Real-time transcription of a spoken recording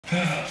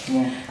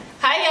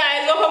Hi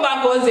guys, welcome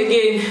back once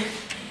again.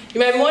 You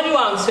might be wondering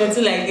why I'm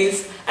sweating like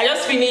this. We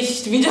just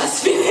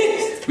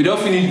finished. We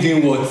don't finish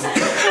doing what?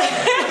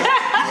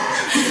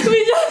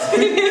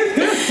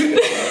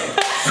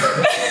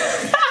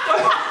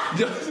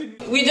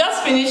 We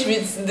just finished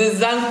with the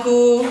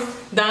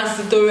Zanku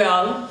dance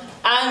tutorial,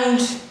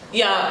 and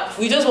yeah,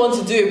 we just want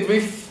to do a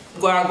brief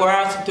Gwara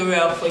Gwara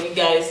tutorial for you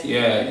guys.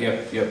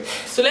 Yeah.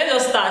 So let's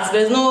just start.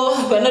 We're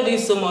not doing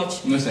so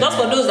much. Just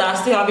for those that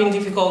are still having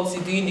difficulty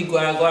doing the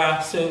Gwara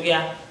Gwara. So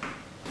yeah.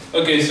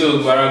 Okay, so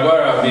Gwara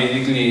Gwara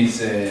basically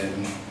is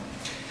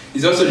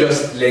it's also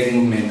just leg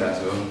movement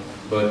as well,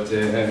 but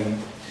the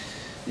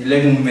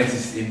leg movement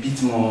is a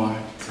bit more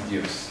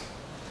tedious.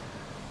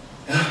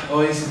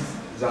 Oh,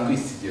 Zanku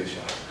is tedious.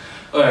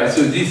 Alright,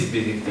 so this is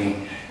basic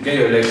thing. Get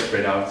your legs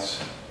spread out,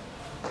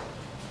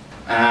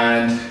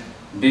 and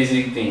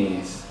basic thing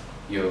is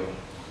your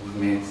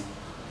movement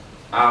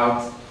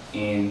out,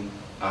 in,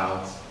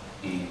 out,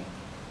 in,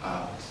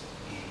 out,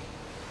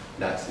 in.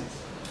 That's it.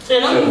 So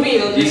you're not moving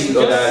your this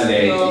other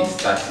leg is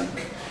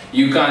static.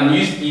 You can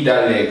use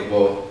either leg,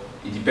 but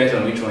it depends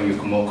on which one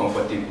you're more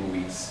comfortable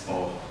with,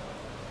 or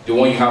the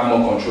one you have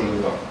more control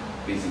over,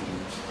 basically.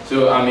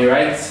 So I'm a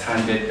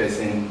right-handed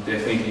person,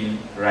 definitely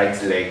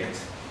right-legged.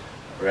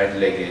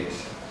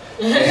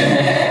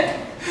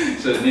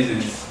 So this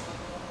is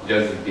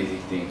just the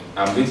basic thing.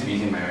 I'm going to be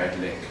using my right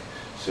leg.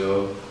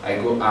 So I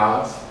go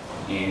out,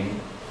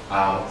 in,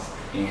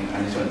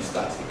 and this one is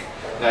static.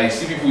 Now you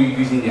see people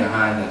using their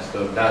hand and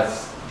stuff,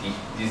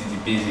 this is the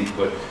basic,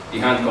 but the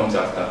hand comes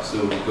after.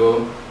 So we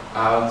go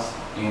out,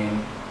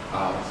 in,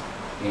 out,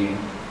 in,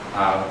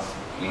 out,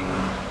 in,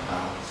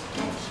 out.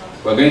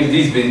 We're going to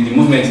this, the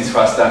movement is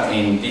faster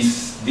in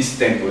this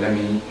tempo. Let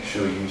me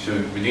show you. So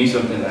we're doing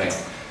something like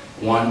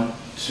 1,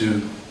 2,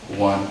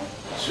 1,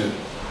 2,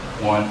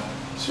 1,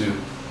 2,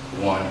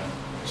 1,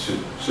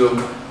 2. So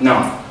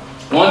now,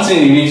 one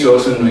thing you need to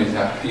also know is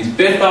that it's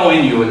better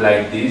when you're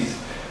like this,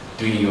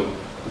 doing your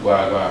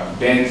Gwara Gwara,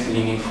 bent,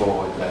 leaning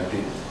forward like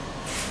this.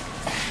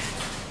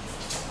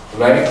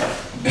 Right?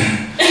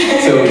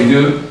 So we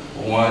do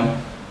 1,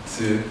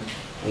 2,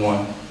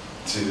 1,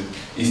 2.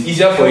 It's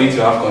easier for you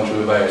to have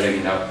control over your leg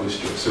in that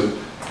posture. So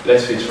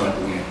let's face front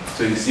again.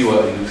 So you see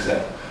what it looks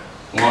like.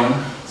 1,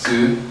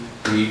 2,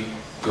 3,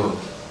 go.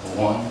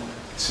 1,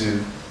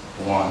 2,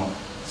 1,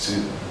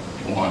 2,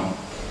 1, 2.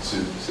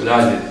 So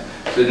that's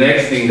it. So the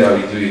next thing that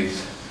we do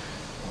is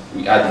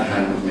we add the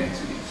hand movement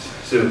to it.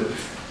 So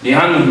the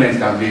hand movement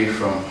can vary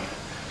from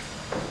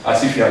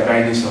as if you are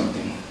grinding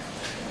something.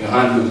 Your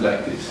hand goes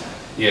like this.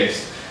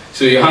 Yes.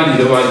 So your hand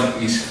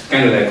is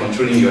kind of like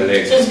controlling your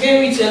legs. So it's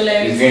going with your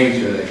legs. It's going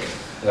with your legs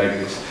like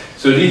this.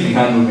 So this is the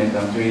hand movement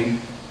I'm doing.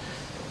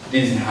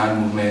 This is the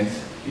hand movement.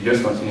 You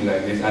just continue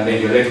like this, and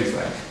then your leg is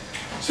like.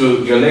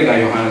 So your leg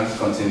and your hand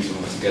continue to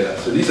move together.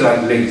 So this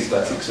leg is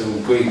static. So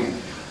we'll go again.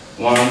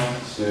 1,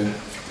 2,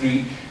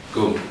 3,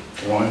 go.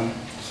 1,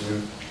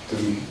 2,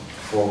 3,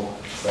 4,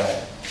 5,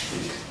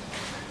 6.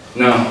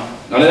 Now,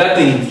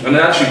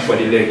 another trick for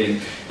the leg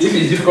is, if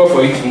it's difficult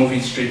for you to move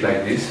it straight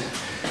like this,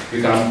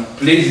 you can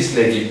place this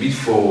leg a bit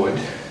forward,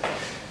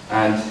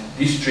 and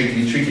the trick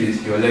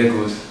is your leg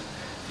goes,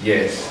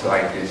 yes,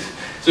 like this.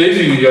 So if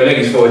your leg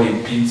is forward a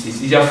bit, it's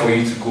easier for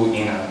you to go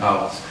in and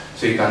out.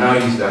 So you can now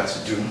use that to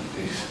do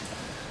this.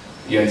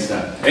 You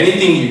understand?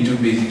 Anything you do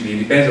basically,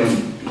 it depends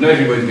on, not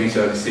everybody's going to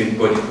have the same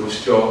body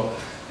posture,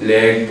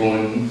 leg,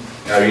 bone,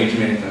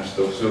 arrangement and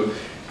stuff. So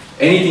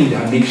anything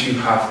that makes you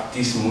have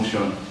this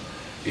motion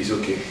is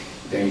okay.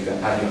 Then you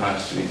can add your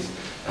hands to it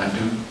and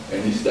do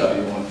any style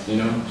you want, you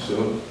know.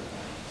 So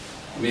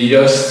we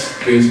just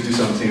going to do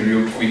something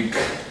real quick.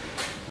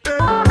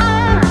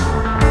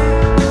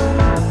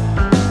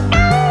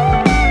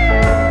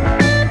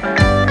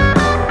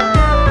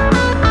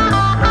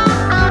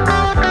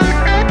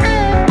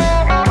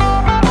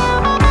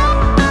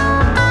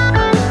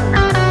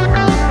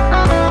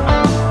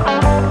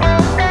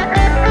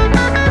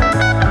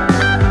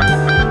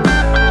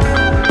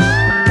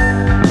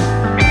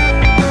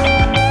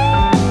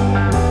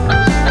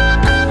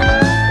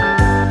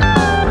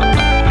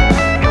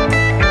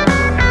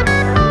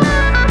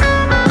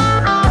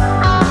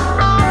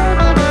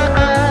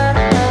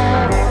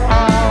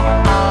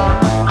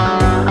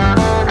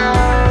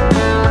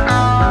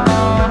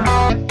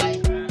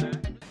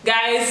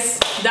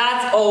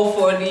 That's all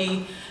for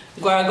the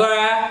Gwara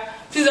Gwara.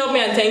 Please help me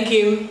and thank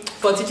him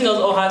for teaching us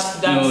all how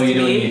to dance today. No, you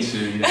don't need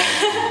to.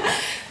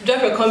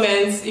 Drop your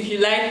comments if you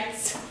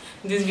liked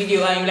this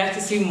video and you'd like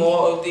to see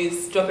more of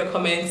this. Drop your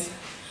comments.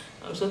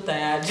 I'm so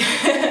tired.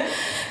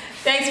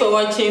 Thanks for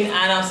watching,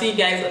 and I'll see you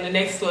guys on the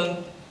next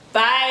one.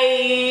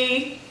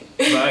 Bye.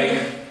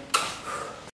 Bye.